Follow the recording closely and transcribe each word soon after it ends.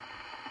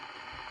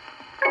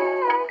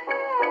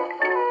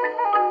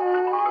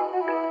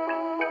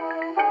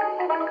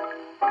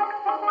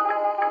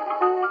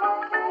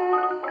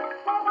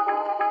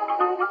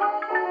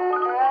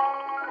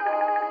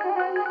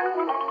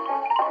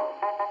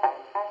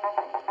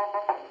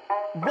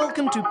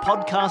Welcome to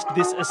Podcast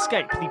This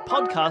Escape, the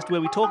podcast where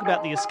we talk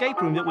about the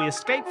escape room that we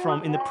escaped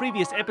from in the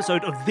previous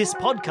episode of this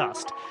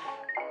podcast.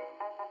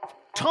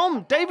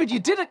 Tom, David, you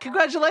did it!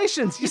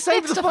 Congratulations! You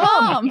saved the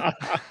farm!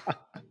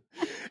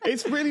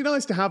 It's really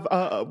nice to have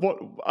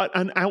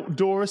an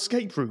outdoor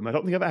escape room. I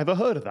don't think I've ever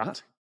heard of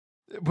that.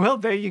 Well,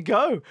 there you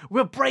go.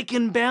 We're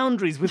breaking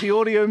boundaries with the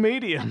audio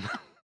medium.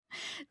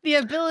 The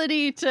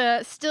ability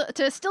to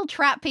still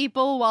trap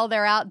people while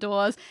they're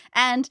outdoors,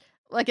 and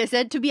like I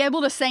said, to be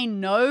able to say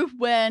no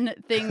when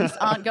things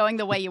aren't going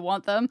the way you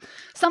want them.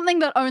 Something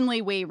that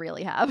only we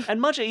really have.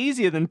 And much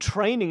easier than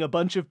training a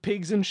bunch of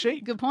pigs and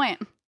sheep. Good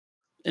point.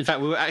 In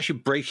fact, we were actually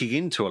breaking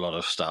into a lot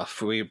of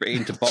stuff. We were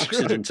into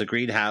boxes, into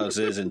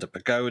greenhouses, into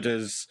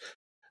pagodas.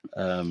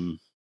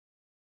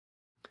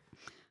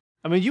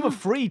 I mean, you were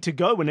free to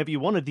go whenever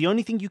you wanted. The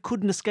only thing you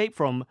couldn't escape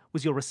from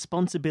was your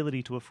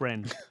responsibility to a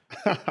friend.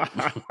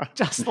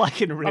 Just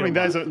like in real life.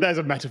 There's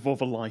a metaphor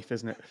for life,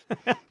 isn't it?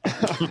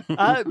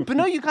 But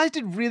no, you guys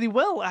did really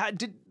well.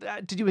 Did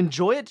you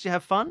enjoy it? Did you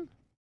have fun?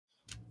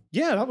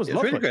 Yeah, that was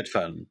lovely. Really good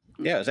fun.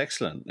 Yeah, it was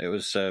excellent. It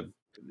was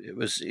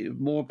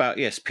more about,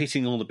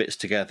 piecing all the bits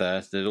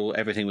together.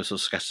 Everything was sort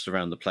of scattered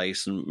around the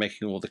place and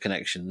making all the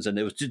connections. And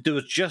there was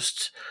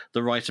just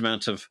the right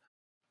amount of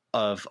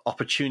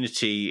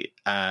opportunity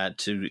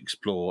to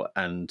explore,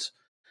 and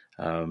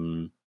there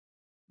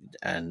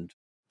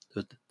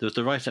was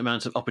the right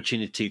amount of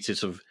opportunity to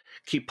sort of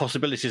keep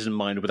possibilities in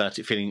mind without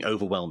it feeling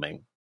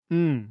overwhelming.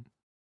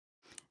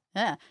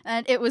 Yeah,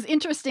 and it was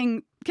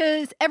interesting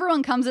because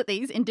everyone comes at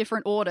these in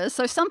different orders.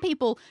 So some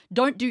people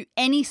don't do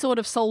any sort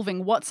of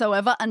solving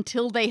whatsoever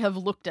until they have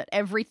looked at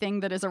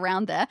everything that is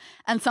around there.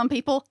 And some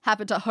people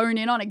happen to hone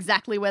in on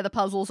exactly where the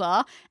puzzles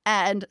are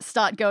and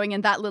start going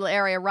in that little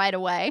area right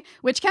away,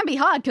 which can be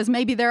hard because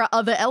maybe there are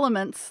other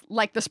elements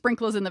like the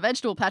sprinklers in the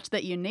vegetable patch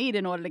that you need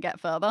in order to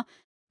get further.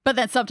 But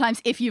then sometimes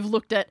if you've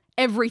looked at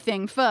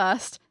everything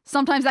first,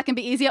 sometimes that can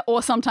be easier,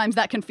 or sometimes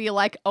that can feel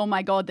like, oh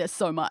my God, there's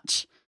so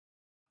much.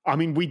 I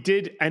mean, we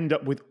did end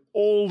up with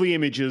all the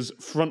images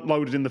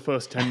front-loaded in the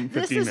first 10, 15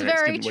 minutes, This is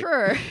very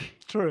true.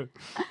 True.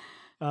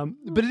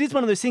 But it is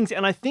one of those things,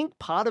 and I think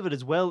part of it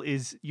as well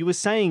is, you were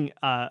saying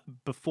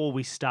before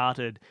we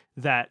started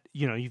that,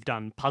 you've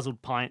done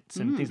puzzled pints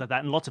and things like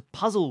that, and lots of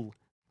puzzle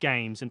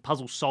games and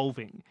puzzle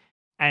solving.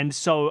 And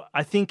so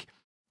I think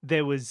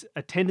there was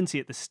a tendency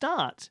at the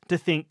start to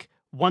think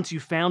once you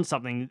found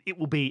something, it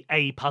will be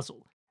a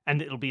puzzle.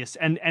 And it'll be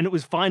and it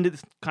was fine to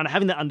kind of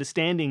having that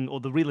understanding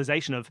or the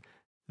realization of,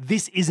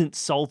 this isn't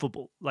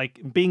solvable. Like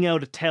being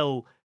able to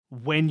tell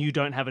when you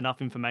don't have enough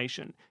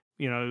information.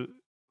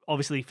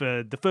 Obviously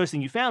for the first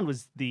thing you found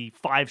was the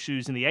 5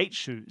 shoes and the 8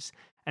 shoes.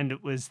 And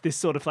it was this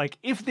sort of like,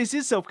 if this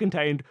is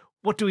self-contained,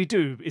 what do we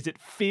do? Is it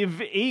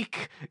fiv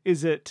eek?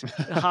 Is it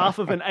half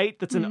of an 8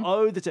 that's an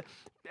O?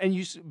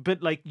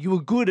 But like you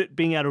were good at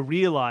being able to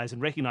realize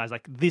and recognize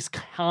like this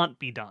can't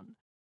be done.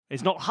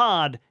 It's not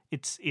hard.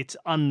 It's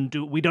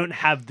we don't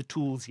have the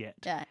tools yet.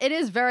 Yeah, it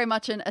is very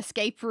much an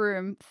escape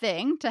room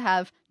thing to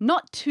have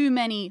not too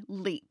many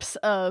leaps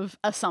of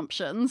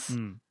assumptions,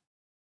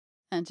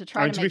 and to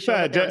try to make sure.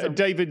 To be fair, that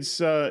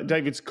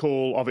David's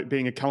call of it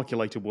being a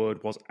calculator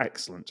word was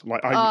excellent.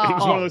 Like, it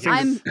was one of those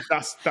things.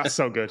 That's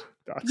so good.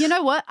 You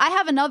know what? I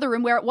have another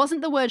room where it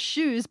wasn't the word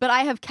shoes, but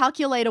I have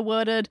calculator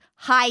worded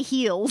high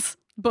heels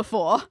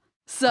before.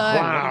 So,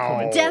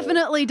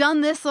 Definitely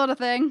done this sort of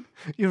thing.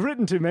 You've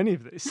written too many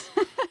of these.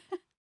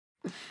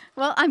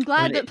 Well, I'm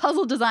glad that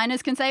puzzle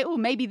designers can say, oh,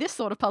 maybe this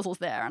sort of puzzle's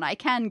there. And I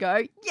can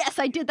go, yes,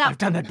 I did that. I've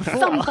done that before. At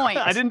some point.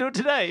 I didn't do it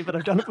today, but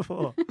I've done it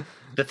before.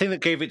 The thing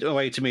that gave it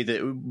away to me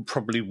that it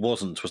probably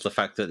wasn't was the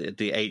fact that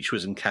the H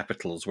was in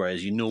capitals,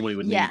 whereas you normally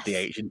would need the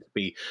H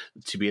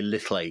to be a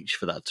little h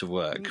for that to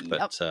work.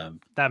 But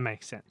that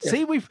makes sense.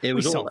 See, it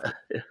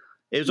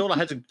was all I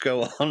had to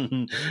go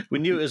on. We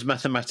knew it was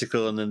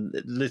mathematical, and then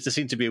there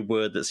seemed to be a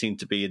word that seemed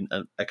to be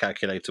a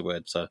calculator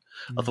word, so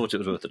I thought it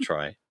was worth a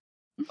try.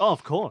 Oh,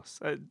 of course.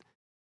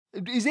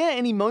 Is there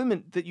any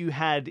moment that you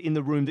had in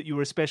the room that you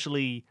were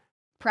especially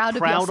proud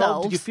of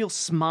yourselves? Did you feel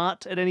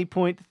smart at any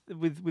point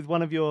with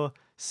one of your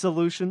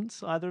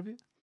solutions, either of you?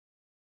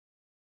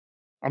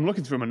 I'm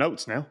looking through my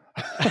notes now.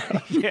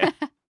 Yeah.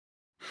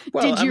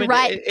 Well, Did you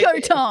write "Go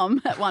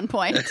Tom" at one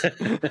point?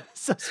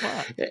 So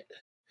smart.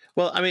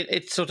 Well, I mean,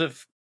 it's sort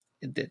of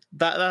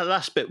that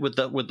last bit with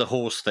the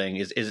horse thing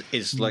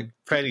is like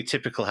fairly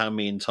typical how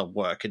me and Tom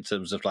work, in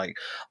terms of like,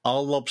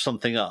 I'll lob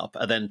something up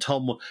and then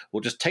Tom will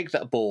just take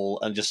that ball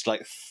and just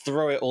like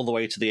throw it all the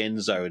way to the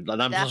end zone,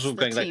 and I'm just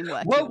going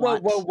like,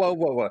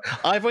 whoa!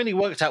 I've only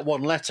worked out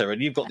one letter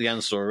and you've got the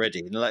answer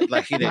already.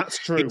 That's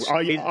true.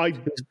 I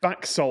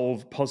back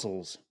solve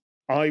puzzles.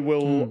 I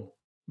will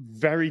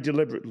very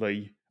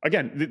deliberately.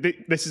 Again,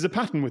 this is a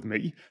pattern with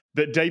me,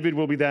 that David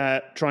will be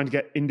there trying to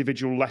get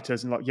individual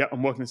letters and like, yeah,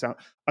 I'm working this out.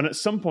 And at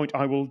some point,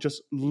 I will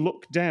just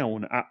look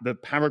down at the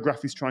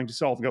paragraph he's trying to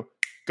solve and go,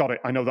 got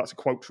it. I know that's a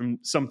quote from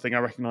something. I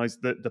recognize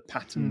the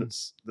pattern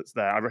that's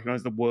there. I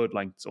recognize the word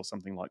lengths or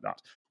something like that,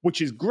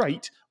 which is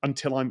great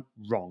until I'm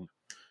wrong.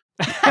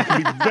 I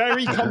can be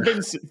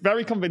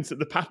very convinced that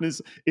the pattern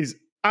is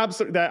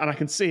absolutely there, and I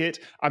can see it.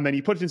 And then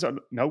you put it inside.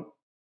 No,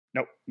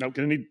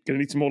 gonna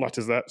need some more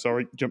letters there.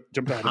 Sorry, jumped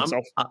ahead of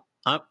myself.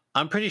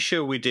 I'm pretty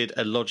sure we did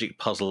a logic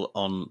puzzle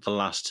on the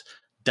last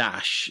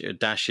Dash.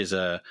 Dash is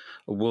a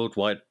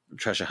worldwide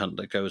treasure hunt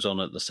that goes on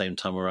at the same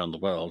time around the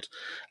world,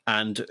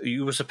 and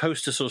you were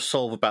supposed to sort of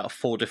solve about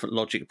 4 different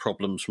logic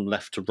problems from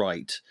left to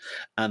right,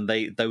 and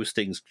those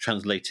things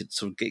translated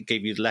sort of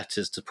gave you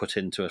letters to put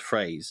into a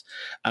phrase,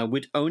 and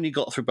we'd only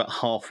got through about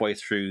halfway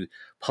through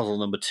puzzle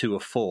number 2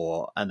 or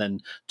 4, and then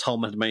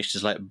Tom had managed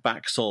to like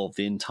back solve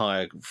the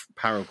entire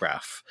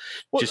paragraph.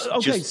 Well,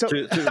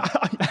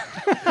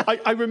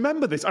 I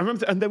remember this. I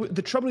remember, and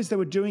the trouble is they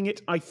were doing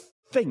it, I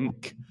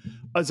think,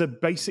 as a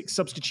basic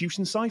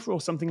substitution cipher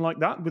or something like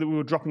that, where we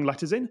were dropping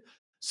letters in.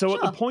 So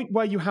at the point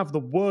where you have the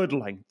word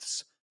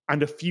lengths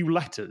and a few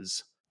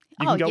letters,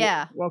 you can go,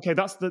 well, okay,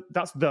 that's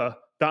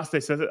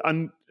this.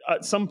 And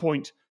at some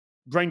point,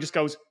 brain just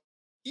goes,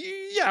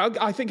 yeah,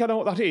 I think I know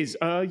what that is.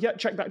 Yeah,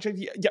 check that.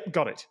 Yep,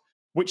 got it.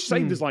 Which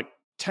saved us like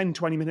 10,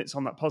 20 minutes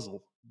on that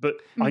puzzle. But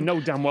I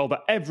know damn well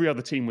that every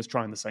other team was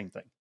trying the same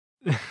thing.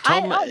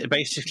 Tom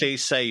basically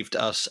saved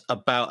us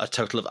about a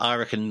total of, I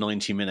reckon,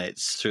 90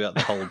 minutes throughout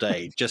the whole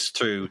day, just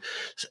through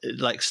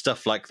like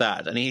stuff like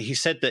that. And he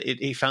said that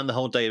he found the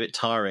whole day a bit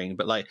tiring,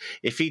 but like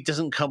if he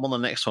doesn't come on the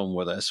next one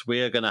with us,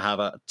 we are going to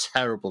have a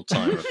terrible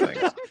time of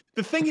things.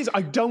 The thing is,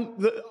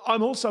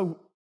 I'm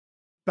also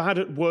bad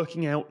at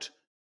working out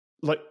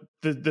like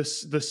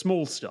the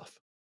small stuff.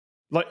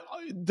 Like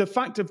the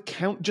fact of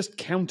just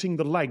counting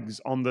the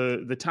legs on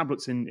the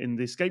tablets in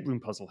the escape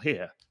room puzzle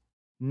here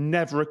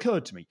never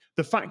occurred to me.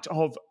 The fact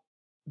of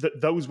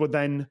that those were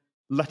then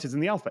letters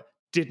in the alphabet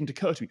didn't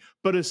occur to me.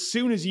 But as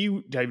soon as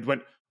you, David,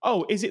 went,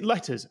 oh, is it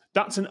letters?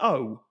 That's an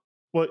O.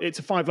 Well, it's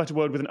a 5-letter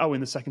word with an O in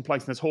the second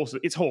place, and there's horse.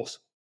 It's horse.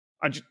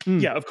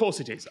 Yeah, of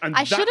course it is. And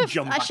I should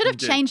have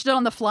changed it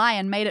on the fly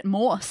and made it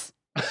Morse.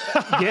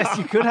 Yes,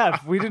 you could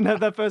have. We didn't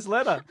have that first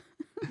letter.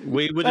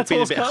 We would have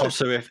been a bit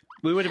hotter if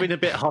we would have been a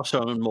bit hotter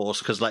on Morse,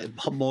 because like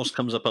Morse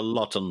comes up a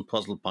lot on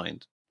Puzzle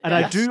Pint.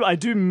 And yes. I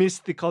do miss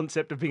the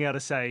concept of being able to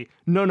say,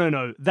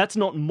 no, that's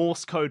not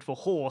Morse code for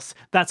horse,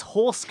 that's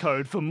horse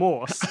code for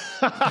Morse.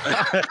 The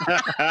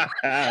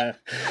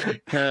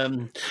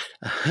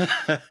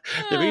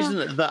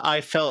reason that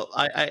I fell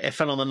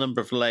on the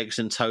number of legs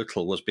in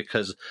total was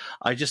because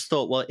I just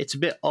thought, well, it's a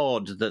bit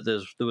odd that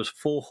there was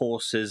 4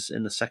 horses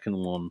in the second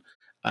one,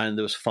 and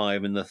there was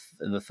 5 in the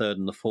third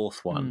and the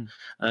fourth one.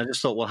 And I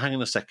just thought, well, hang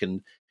on a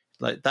second.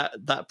 Like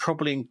that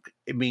probably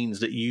means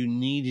that you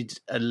needed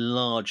a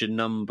larger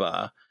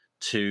number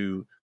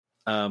to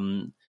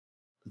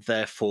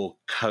therefore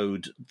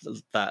code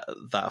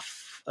that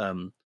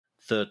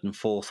third and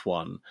fourth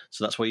one.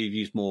 So that's why you've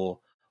used more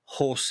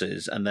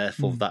horses, and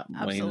therefore that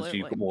means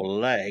you've got more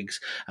legs.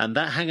 And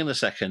that, hang on a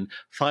second,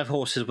 5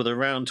 horses with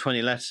around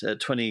 20 legs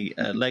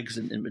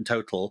in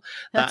total.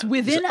 That's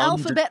within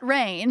alphabet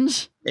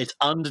range. It's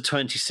under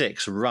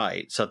 26,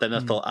 right? So then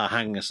I thought,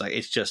 hang on a second,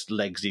 it's just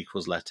legs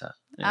equals letter.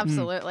 Yeah.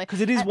 Absolutely. Because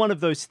it is one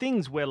of those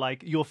things where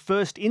like your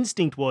first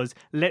instinct was,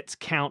 let's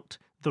count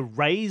the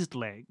raised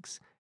legs,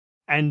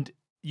 and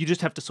you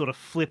just have to sort of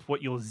flip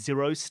what your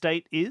 0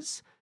 state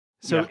is.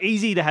 So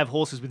easy to have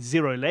horses with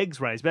 0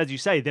 legs raised, but as you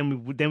say,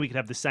 then we could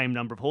have the same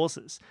number of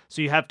horses.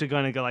 So you have to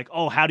kind of go like,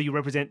 oh, how do you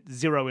represent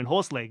 0 in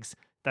horse legs?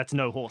 That's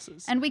no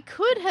horses. And we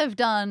could have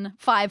done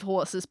 5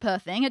 horses per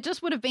thing. It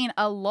just would have been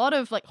a lot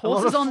of like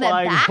horses on their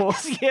backs.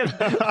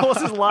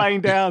 Horses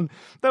lying down.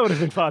 That would have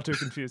been far too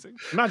confusing.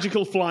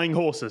 Magical flying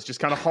horses just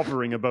kind of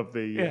hovering above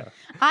the...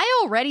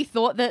 I already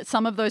thought that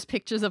some of those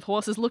pictures of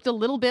horses looked a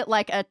little bit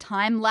like a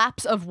time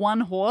lapse of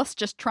one horse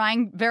just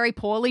trying very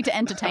poorly to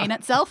entertain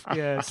itself.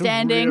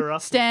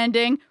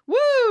 Standing,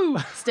 woo,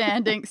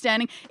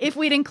 standing. If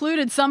we'd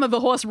included some of the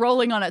horse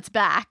rolling on its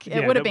back,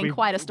 it would have been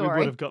quite a story. We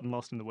would have gotten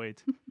lost in the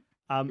weeds.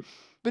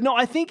 But no,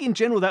 I think in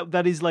general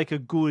that is like a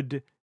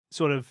good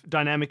sort of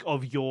dynamic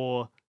of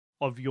your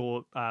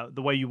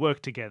the way you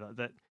work together.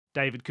 That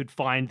David could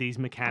find these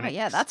mechanics. Oh,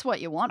 yeah, that's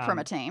what you want from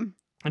a team.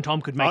 And Tom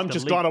could make. I'm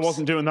just glad I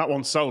wasn't doing that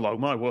one solo.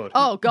 My word.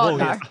 Oh God,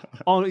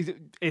 no.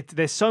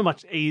 There's so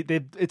much.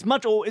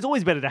 It's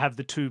always better to have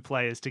the 2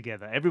 players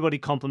together. Everybody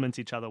complements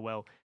each other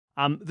well.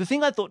 The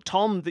thing I thought,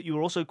 Tom, that you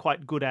were also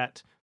quite good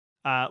at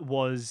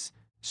was,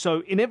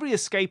 so in every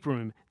escape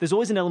room, there's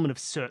always an element of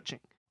searching,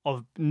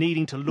 of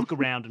needing to look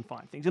around and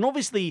find things. And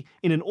obviously,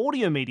 in an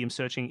audio medium,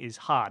 searching is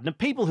hard. Now,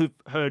 people who've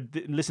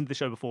listened to the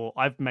show before,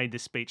 I've made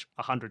this speech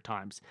 100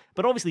 times.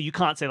 But obviously, you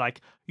can't say, like,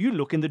 you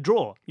look in the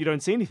drawer, you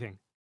don't see anything.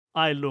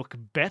 I look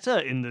better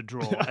in the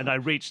drawer, and I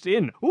reached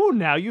in. Ooh,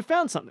 now you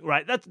found something,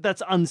 right?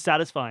 That's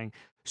unsatisfying.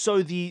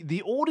 So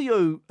the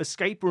audio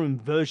escape room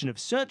version of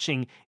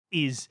searching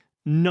is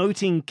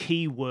noting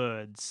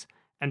keywords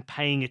and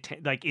paying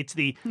attention. Like, it's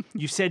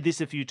you've said this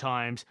a few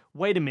times.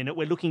 Wait a minute,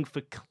 we're looking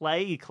for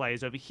clay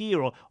is over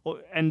here,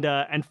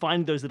 and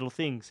find those little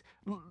things,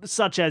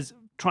 such as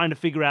trying to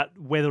figure out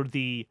whether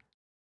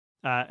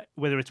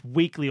it's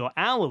weekly or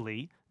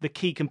hourly. The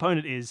key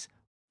component is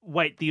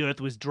wait, the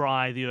earth was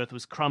dry, the earth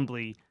was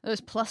crumbly.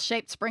 Those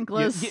plus-shaped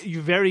sprinklers.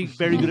 You're very,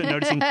 very good at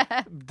noticing.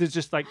 There's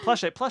just like plus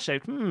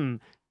shaped.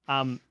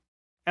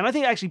 And I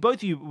think actually both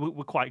of you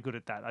were quite good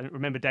at that. I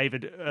remember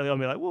David early on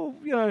being like,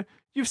 well,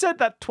 you've said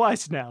that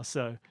twice now,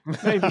 so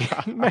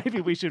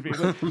maybe we should be.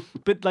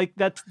 But like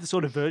that's the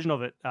sort of version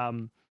of it.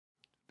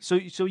 So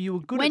you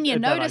were good when at you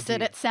that notice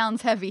idea. it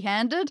sounds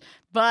heavy-handed,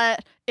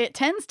 but it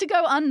tends to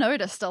go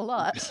unnoticed a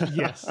lot.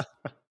 Yes.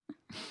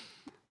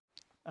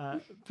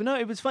 But no,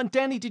 it was fun.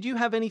 Danny, did you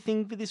have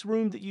anything for this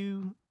room that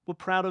you were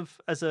proud of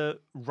as a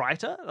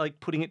writer, like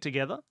putting it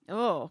together?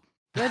 Oh,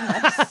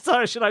 goodness.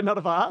 Sorry, should I not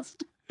have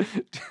asked?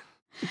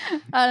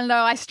 I don't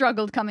know. I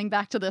struggled coming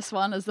back to this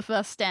one as the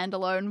first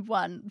standalone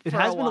one for It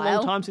has a been while. a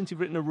long time since you've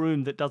written a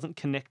room that doesn't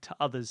connect to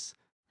others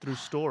through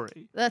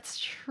story. That's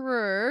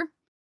true.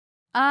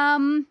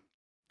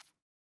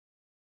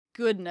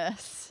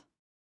 Goodness.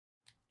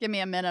 Give me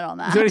a minute on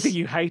that. Is there anything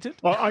you hated?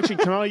 Well, actually,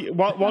 can I,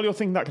 while you're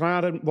thinking that, can I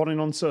add one in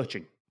on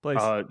searching? Please.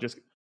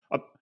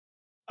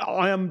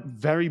 I am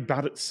very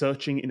bad at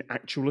searching in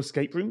actual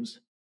escape rooms.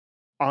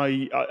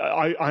 I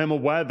am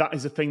aware that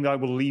is a thing that I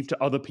will leave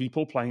to other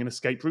people playing an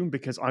escape room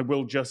because I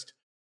will just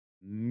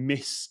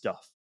miss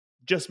stuff.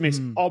 Just miss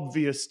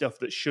obvious stuff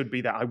that should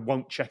be there. I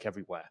won't check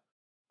everywhere.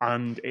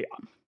 And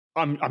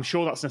I'm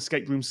sure that's an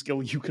escape room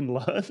skill you can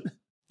learn.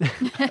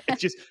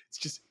 It's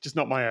just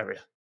not my area.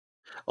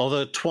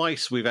 Although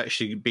twice we've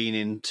actually been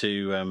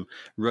into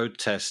road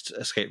test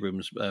escape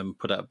rooms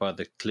put out by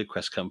the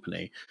ClueQuest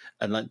company,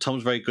 and like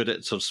Tom's very good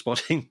at sort of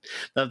spotting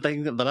that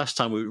thing. The last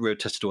time we road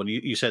tested one,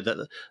 you said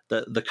that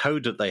the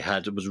code that they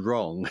had was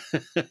wrong,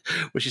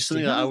 which is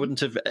something that I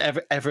wouldn't have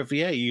ever.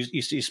 Yeah,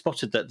 you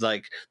spotted that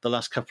like the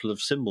last couple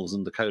of symbols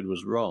and the code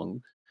was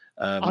wrong.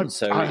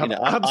 I have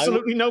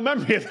absolutely no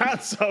memory of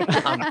that. So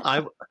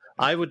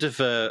I would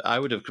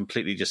have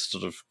completely just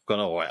sort of gone,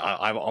 oh,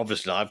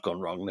 I've gone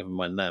wrong, never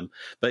mind them.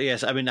 But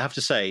yes, I mean, I have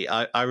to say,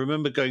 I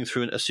remember going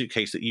through a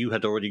suitcase that you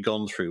had already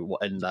gone through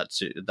in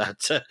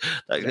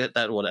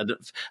that one,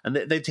 and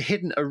they'd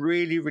hidden a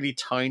really, really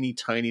tiny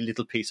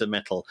little piece of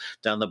metal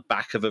down the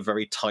back of a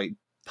very tight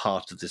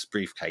part of this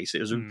briefcase.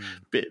 It was a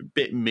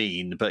bit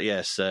mean, but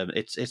yes,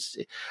 it's.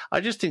 I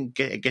just think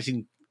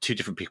getting two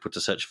different people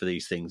to search for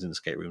these things in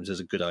escape rooms is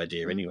a good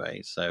idea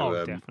anyway.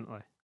 So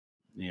definitely.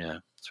 Yeah,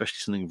 especially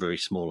something very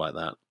small like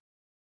that.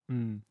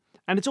 And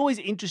it's always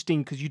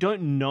interesting because you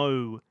don't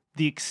know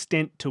the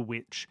extent to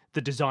which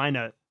the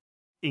designer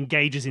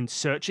engages in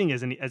searching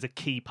as a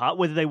key part,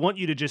 whether they want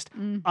you to just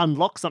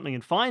unlock something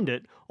and find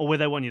it, or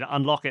whether they want you to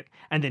unlock it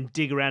and then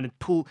dig around and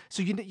pull.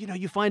 So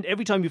you find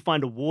every time you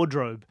find a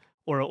wardrobe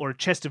or a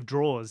chest of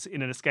drawers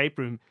in an escape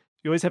room,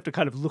 you always have to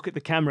kind of look at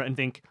the camera and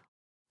think,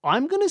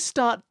 I'm going to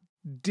start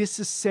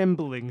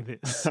disassembling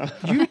this.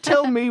 You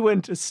tell me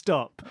when to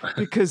stop,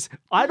 because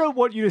I don't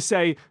want you to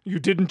say you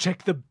didn't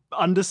check the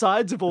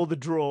undersides of all the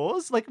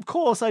drawers. Like, of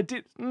course I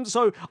did.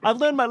 So I've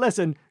learned my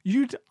lesson.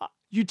 You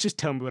just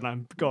tell me when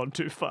I'm gone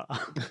too far.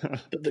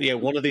 Yeah,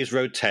 one of these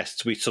road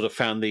tests, we sort of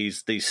found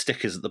these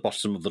stickers at the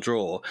bottom of the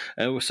drawer,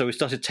 and so we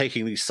started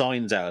taking these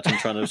signs out and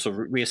trying to sort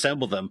of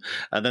reassemble them.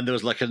 And then there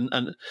was like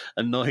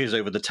a noise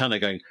over the tannoy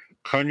going,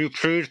 "Can you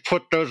please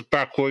put those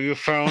back where you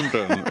found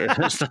them?"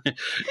 So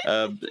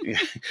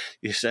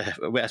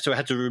I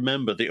had to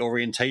remember the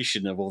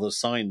orientation of all the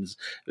signs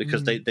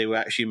because they were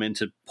actually meant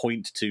to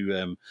point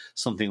to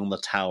something on the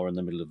tower in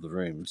the middle of the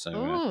room. So,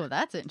 oh,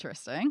 that's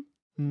interesting.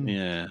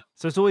 Yeah.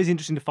 So it's always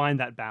interesting to find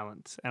that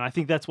balance. And I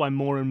think that's why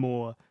more and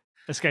more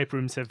escape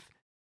rooms have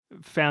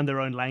found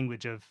their own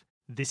language of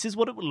this is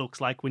what it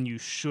looks like when you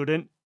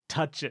shouldn't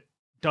touch it.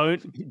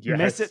 Don't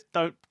mess it.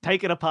 Don't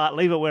take it apart.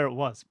 Leave it where it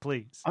was,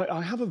 please.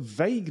 I have a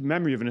vague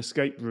memory of an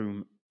escape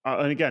room.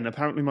 And again,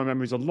 apparently my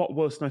memory is a lot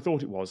worse than I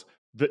thought it was,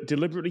 that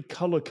deliberately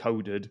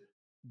color-coded,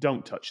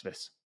 don't touch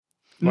this.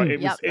 Like,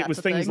 it was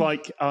things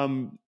like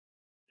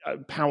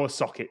power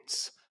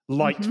sockets,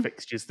 light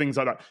fixtures, things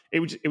like that. It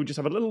would just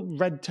have a little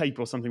red tape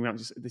or something around.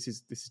 This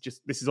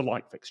is a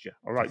light fixture.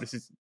 All right,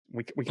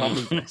 we can't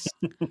move this.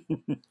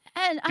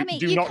 And I mean,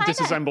 do not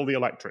disassemble the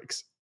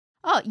electrics.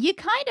 Oh, you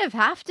kind of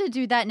have to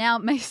do that now,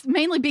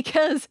 mainly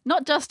because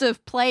not just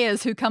of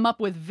players who come up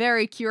with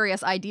very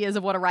curious ideas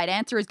of what a right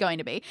answer is going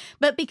to be,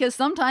 but because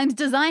sometimes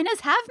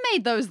designers have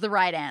made those the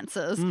right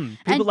answers.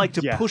 People like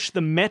to push the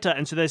meta,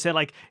 and so they say,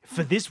 like,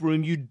 for this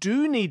room, you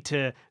do need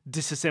to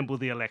disassemble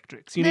the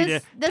electrics. You need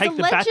to take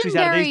the batteries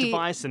out of these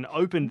devices and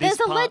open this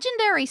There's a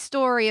legendary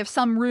story of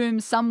some room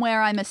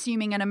somewhere, I'm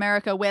assuming in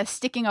America, where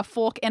sticking a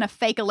fork in a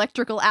fake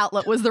electrical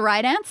outlet was the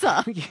right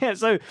answer. Yeah,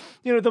 so,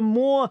 the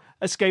more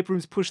escape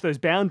rooms push those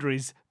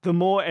boundaries, the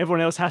more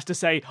everyone else has to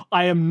say,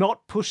 I am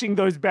not pushing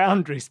those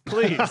boundaries,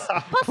 please.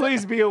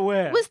 Please be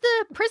aware. Was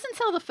the prison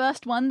cell the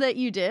first one that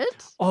you did?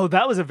 Oh,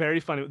 that was a very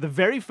funny. The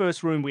very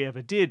first room we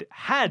ever did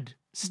had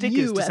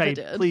stickers to say,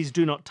 please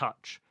do not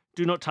touch.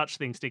 Do not touch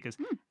things, stickers.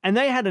 And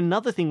they had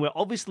another thing where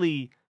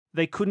obviously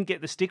they couldn't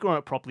get the sticker on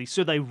it properly,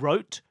 so they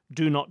wrote,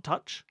 do not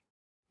touch.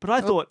 But I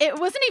thought... It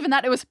wasn't even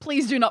that, it was,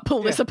 please do not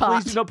pull this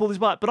apart. Please do not pull this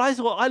apart. But I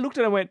looked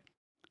at it and went,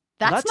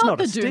 That's not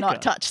the a do not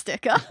sticker. touch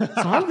sticker.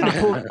 So I'm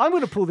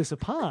going to pull this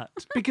apart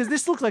because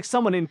this looks like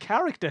someone in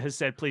character has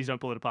said, please don't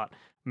pull it apart.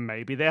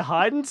 Maybe they're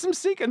hiding some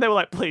secret. And they were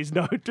like, please,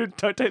 no,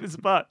 don't take this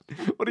apart.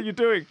 What are you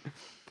doing?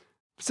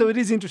 So it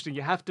is interesting.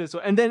 You have to,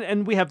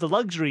 and we have the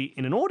luxury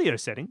in an audio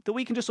setting that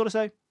we can just sort of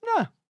say,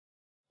 no,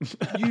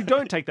 you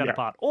don't take that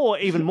apart. Or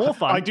even more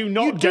fun, I do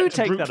not you do get to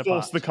take brute that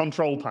force apart. the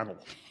control panel.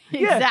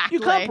 Yeah, Exactly.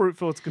 you can't brute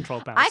force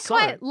control panel. I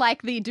quite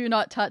like the do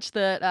not touch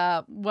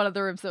that one of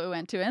the rooms that we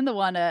went to, and the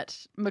one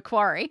at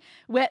Macquarie,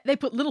 where they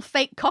put little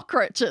fake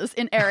cockroaches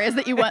in areas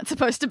that you weren't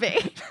supposed to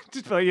be.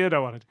 Just like, you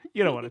don't want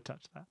to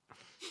touch that.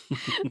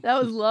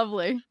 That was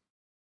lovely.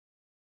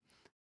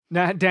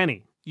 Now,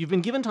 Danny, you've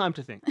been given time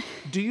to think.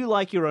 Do you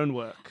like your own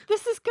work?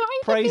 This is going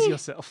Praise to be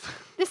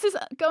yourself. This is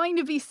going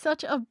to be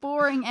such a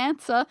boring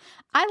answer.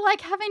 I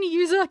like having to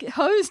use a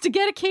hose to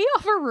get a key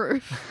off a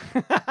roof.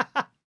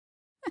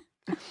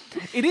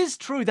 It is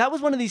true. That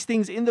was one of these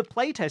things in the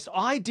playtest.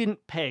 I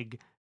didn't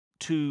peg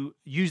to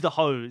use the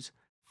hose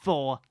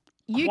for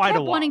You quite a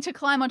kept while. wanting to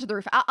climb onto the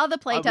roof. Our other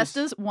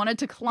playtesters wanted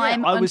to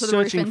climb I was onto the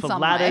roof searching in for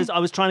some ladders. way. I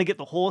was trying to get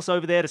the horse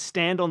over there to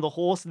stand on the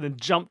horse and then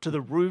jump to the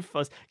roof. I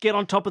was get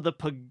on top of the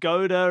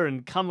pagoda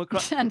and come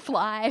across And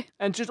fly.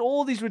 and just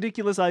all these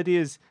ridiculous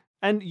ideas.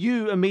 And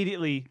you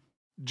immediately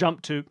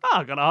jumped to,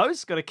 I got a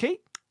hose, got a key,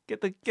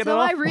 get it So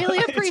off. I really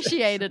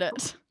appreciated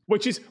it.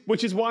 Which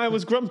is why I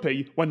was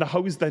grumpy when the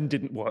hose then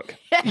didn't work.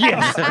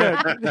 Yes.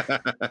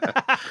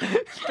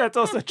 That's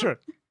also true.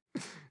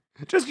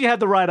 Just 'cause you had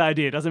the right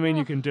idea doesn't mean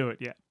you can do it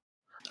yet.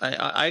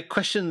 I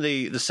question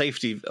the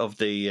safety of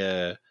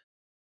the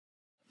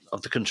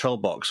control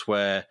box,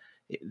 where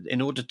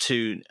in order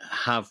to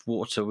have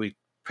water, we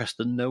press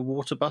the no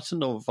water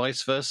button, or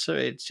vice versa.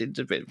 It's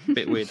a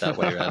bit weird that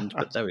way around,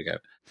 but there we go.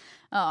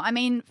 Oh, I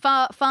mean,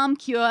 Farm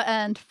Cure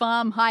and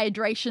Farm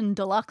Hydration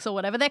Deluxe or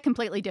whatever, they're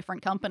completely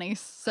different companies.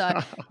 So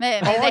they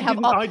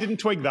have I didn't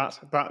twig that.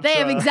 they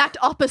have exact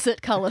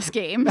opposite color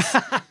schemes.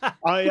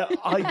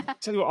 I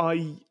tell you what,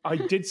 I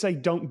did say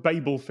don't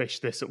Babel fish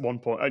this at one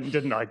point,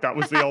 didn't I? That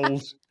was the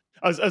old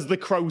as the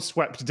crow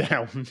swept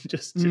down, which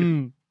is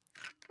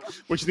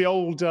the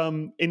old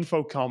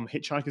Infocom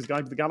Hitchhiker's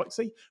Guide to the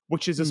Galaxy,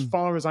 which is as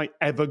far as I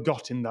ever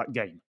got in that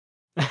game.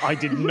 I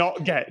did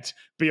not get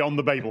beyond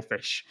the Babel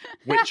fish,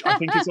 which I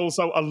think is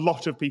also a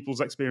lot of people's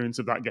experience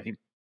of that game.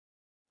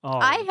 Oh.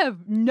 I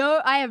have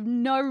no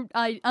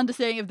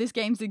understanding of this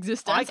game's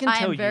existence. I can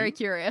tell am very you,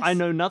 curious. I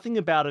know nothing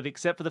about it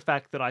except for the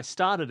fact that I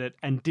started it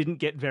and didn't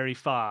get very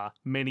far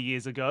many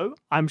years ago.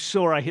 I'm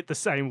sure I hit the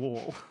same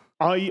wall.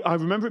 I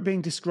remember it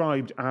being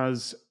described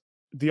as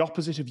the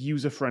opposite of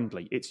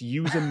user-friendly. It's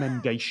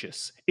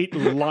user-mendacious. It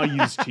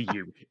lies to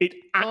you. It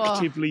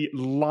actively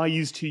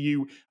lies to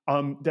you.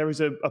 There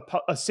is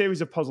a series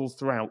of puzzles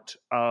throughout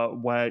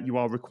where you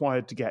are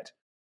required to get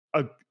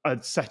a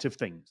set of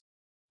things.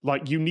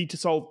 Like, you need to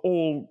solve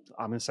all,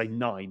 I'm going to say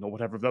 9 or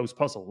whatever of those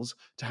puzzles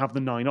to have the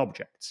 9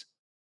 objects.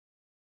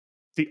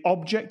 The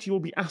object you'll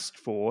be asked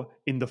for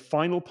in the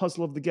final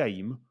puzzle of the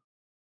game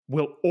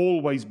will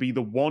always be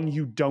the one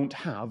you don't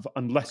have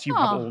unless you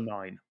have all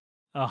 9.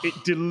 Oh. It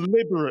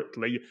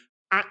deliberately,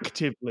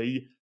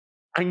 actively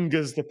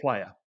angers the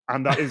player.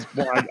 And that is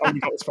why I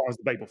only got as far as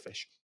the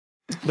Babelfish.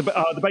 The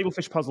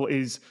Babelfish puzzle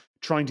is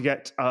trying to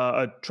get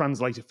a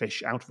translator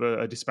fish out of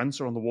a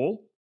dispenser on the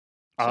wall.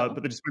 But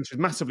the dispenser is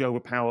massively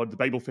overpowered. The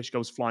Babelfish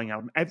goes flying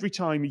out. And every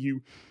time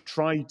you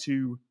try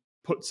to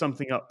put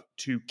something up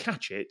to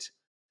catch it,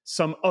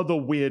 some other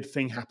weird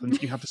thing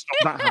happens. You have to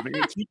stop that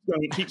happening.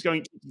 It keeps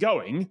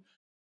going.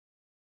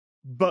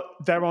 But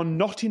there are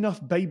not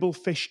enough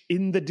Babelfish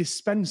in the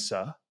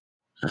dispenser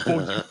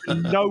for you to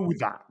know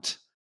that.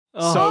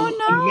 So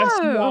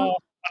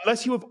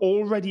unless you have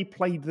already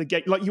played the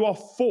game, like, you are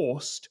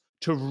forced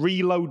to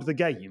reload the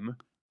game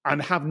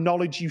and have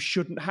knowledge you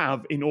shouldn't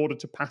have in order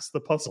to pass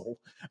the puzzle.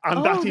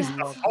 And that is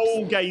the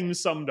whole game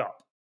summed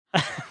up.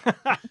 When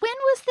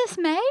was this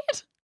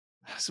made?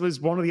 This was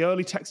one of the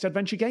early text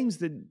adventure games,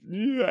 the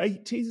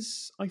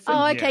 80s, I think.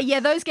 Oh, okay. Yeah,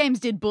 those games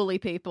did bully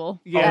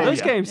people. Yeah,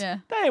 those games,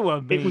 they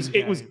were mean It was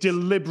games.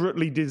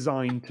 deliberately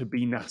designed to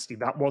be nasty.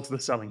 That was the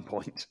selling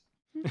point.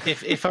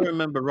 If I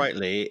remember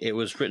rightly, it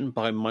was written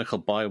by Michael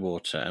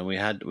Bywater, and we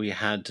had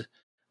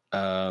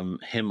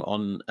him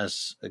on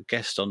as a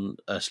guest on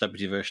a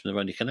celebrity version of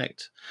Only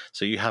Connect.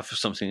 So you have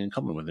something in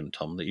common with him,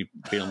 Tom, that you've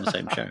been on the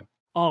same show.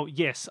 Oh,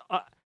 yes.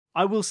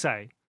 I will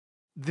say,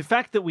 the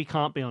fact that we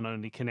can't be on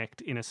Only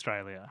Connect in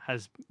Australia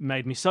has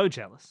made me so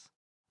jealous.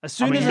 As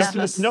soon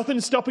as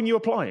nothing's stopping you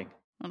applying.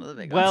 One of the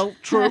big Well, ones.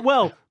 true.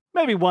 Well,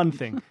 maybe one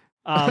thing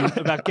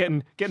about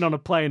getting on a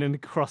plane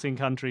and crossing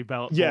country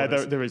borders. Yeah,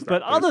 there is that.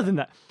 But other than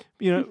that,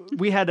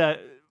 we had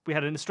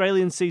an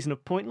Australian season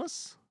of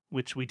Pointless,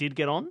 which we did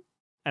get on,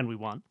 and we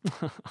won.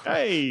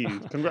 Hey,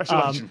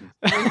 congratulations.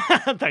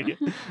 Thank you.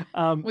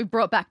 We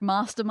brought back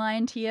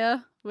Mastermind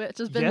here, which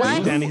has been yes,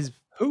 nice. Danny's.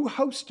 Who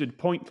hosted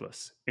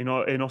Pointless in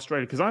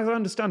Australia? Because as I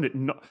understand it,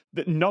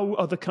 that no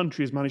other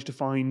country has managed to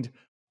find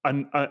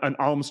an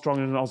Armstrong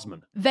and an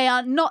Osman. They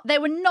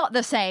were not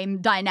the same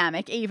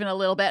dynamic, even a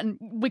little bit, and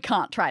we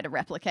can't try to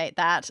replicate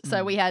that.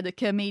 So we had the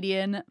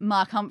comedian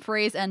Mark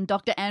Humphreys and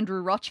Dr.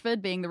 Andrew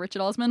Rochford being the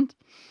Richard Osmond.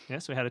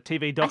 Yes, we had a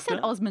TV doctor. I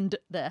said Osmond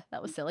there.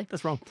 That was silly.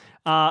 That's wrong.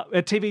 A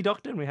TV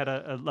doctor, and we had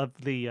a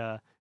lovely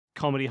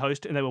comedy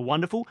host, and they were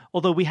wonderful.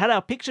 Although we had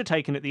our picture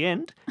taken at the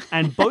end,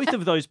 and both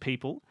of those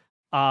people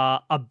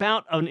are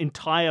about an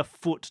entire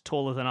foot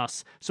taller than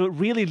us. So it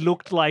really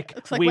looked like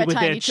we were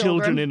their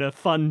children in a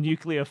fun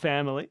nuclear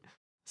family.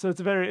 So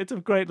it's a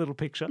great little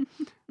picture.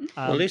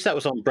 Well, at least that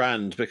was on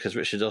brand, because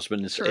Richard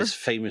Osman is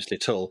famously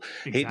tall.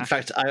 Exactly. In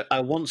fact, I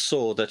once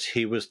saw that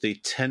he was the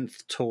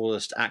 10th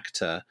tallest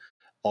actor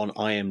on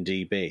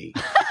IMDb,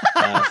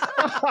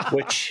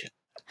 which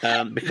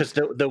because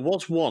there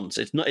was once,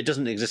 it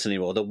doesn't exist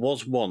anymore. There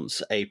was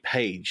once a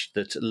page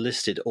that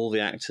listed all the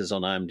actors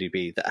on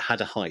IMDb that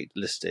had a height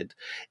listed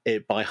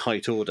by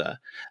height order.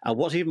 And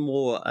what's even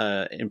more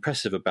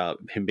impressive about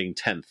him being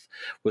 10th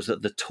was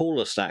that the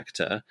tallest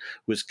actor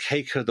was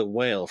Keiko the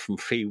Whale from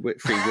Free Willy.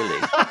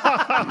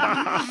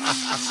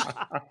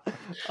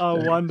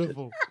 Oh,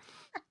 wonderful.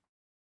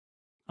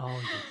 Oh,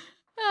 yes.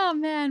 Oh,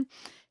 man.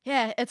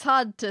 Yeah, it's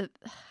hard to...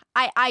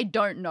 I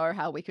don't know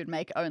how we could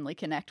make Only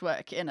Connect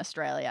work in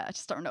Australia. I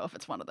just don't know if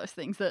it's one of those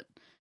things that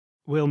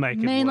we'll make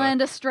it mainland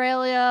work.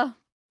 Australia.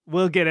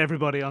 We'll get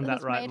everybody on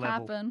that right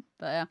level. Happen.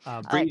 But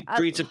yeah,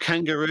 breeds of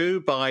kangaroo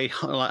by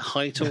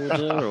height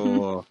order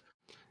or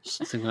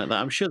something like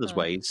that. I'm sure there's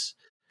ways.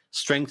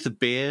 Strength of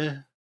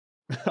beer.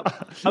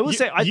 I will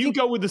say, I think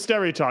go with the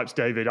stereotypes,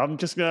 David. I'm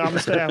gonna stay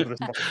out of this.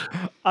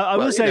 I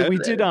will say we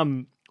did.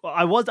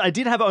 I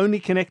did have Only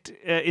Connect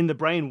in the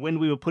brain when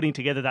we were putting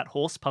together that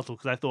horse puzzle,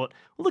 because I thought,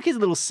 well, look, here's a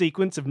little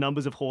sequence of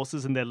numbers of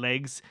horses and their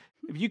legs.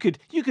 If you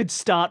could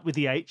start with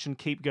the H and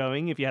keep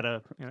going. If you had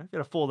a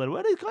 4-letter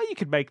word, you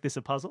could make this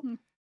a puzzle.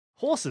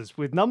 Horses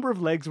with number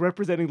of legs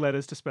representing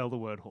letters to spell the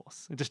word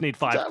horse. You just need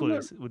 5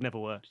 clues. It would never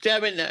work. Yeah, I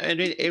mean,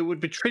 it would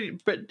be tricky,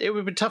 but it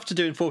would be tough to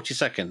do in 40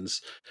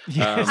 seconds.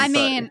 Yes. I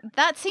mean,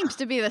 that seems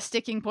to be the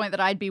sticking point that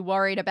I'd be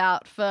worried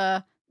about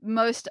for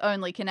most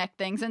Only Connect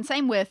things, and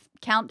same with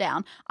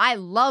Countdown. I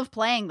love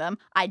playing them.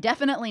 I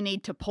definitely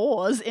need to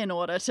pause in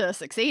order to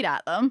succeed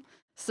at them.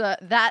 So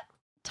that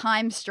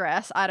time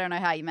stress, I don't know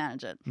how you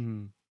manage it.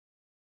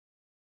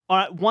 All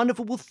right,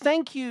 wonderful. Well,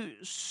 thank you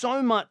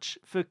so much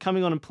for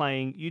coming on and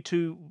playing. You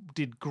two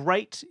did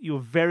great. You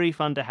were very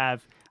fun to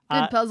have.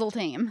 Good puzzle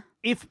team.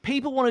 If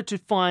people wanted to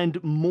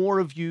find more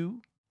of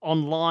you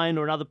online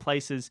or in other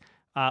places,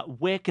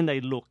 where can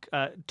they look?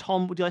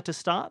 Tom, would you like to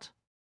start?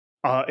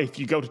 If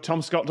you go to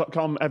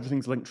tomscott.com,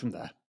 everything's linked from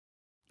there.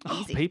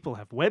 Oh, people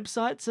have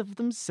websites of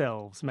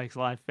themselves. Makes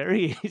life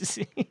very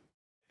easy.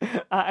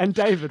 And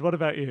David, what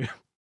about you?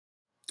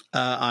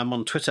 I'm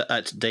on Twitter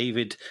at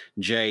David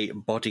J.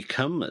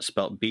 Bodycombe. That's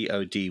spelled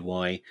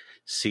BODYCOMBE.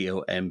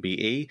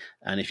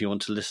 And if you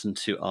want to listen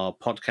to our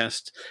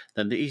podcast,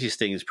 then the easiest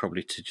thing is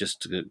probably to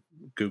just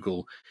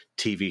Google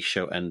TV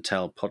Show and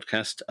Tell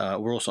podcast.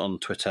 We're also on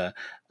Twitter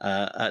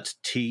at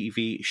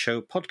TV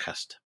Show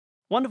Podcast.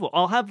 Wonderful.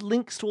 I'll have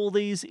links to all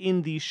these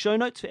in the show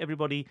notes for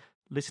everybody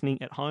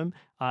listening at home.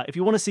 If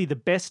you want to see the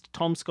best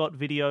Tom Scott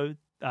video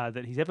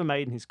that he's ever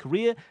made in his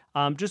career,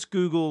 just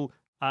Google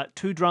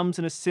 2 drums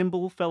and a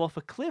cymbal fell off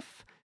a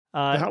cliff.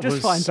 That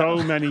just was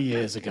so many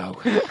years ago.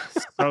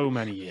 So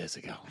many years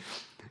ago.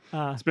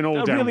 It's been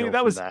all downhill really,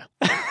 that was there.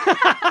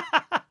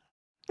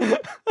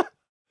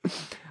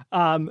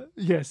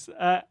 Yes.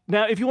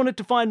 Now, if you wanted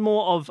to find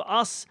more of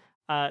us,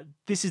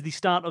 this is the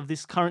start of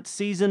this current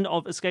season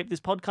of Escape This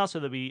Podcast, so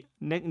there'll be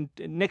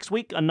next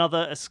week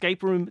another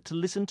escape room to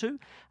listen to.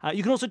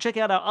 You can also check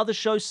out our other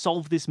show,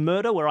 Solve This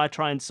Murder, where I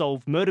try and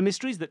solve murder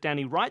mysteries that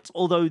Danny writes,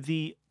 although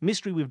the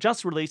mystery we've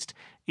just released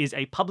is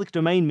a public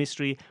domain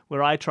mystery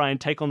where I try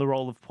and take on the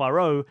role of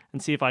Poirot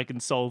and see if I can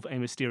solve a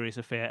mysterious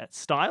affair at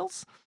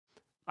Styles.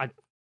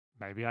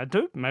 Maybe I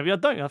do, maybe I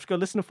don't. You have to go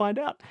listen to find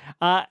out.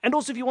 And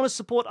also, if you want to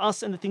support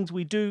us and the things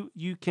we do,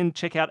 you can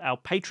check out our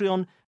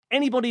Patreon.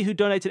 Anybody who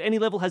donates at any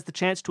level has the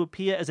chance to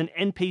appear as an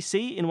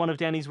NPC in one of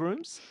Danny's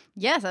rooms.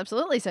 Yes,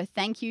 absolutely. So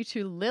thank you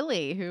to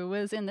Lily, who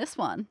was in this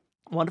one.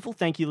 Wonderful.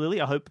 Thank you,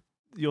 Lily. I hope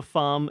your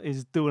farm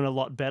is doing a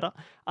lot better.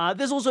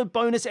 There's also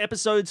bonus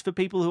episodes for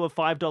people who are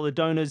 $5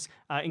 donors,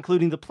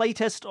 including the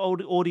playtest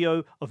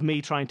audio of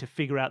me trying to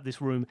figure out this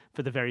room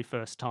for the very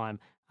first time,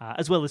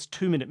 as well as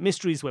 2-minute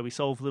mysteries where we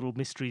solve little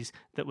mysteries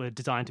that were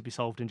designed to be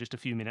solved in just a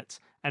few minutes,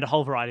 and a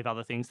whole variety of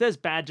other things. There's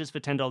badges for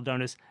 $10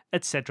 donors,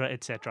 etc.,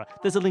 etc.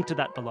 There's a link to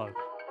that below.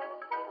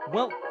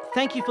 Well,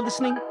 thank you for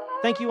listening.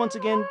 Thank you once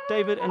again,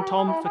 David and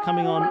Tom, for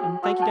coming on, and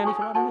thank you, Danny,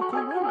 for writing a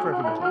cool room for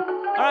everybody.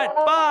 All right,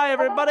 bye,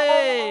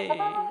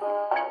 everybody!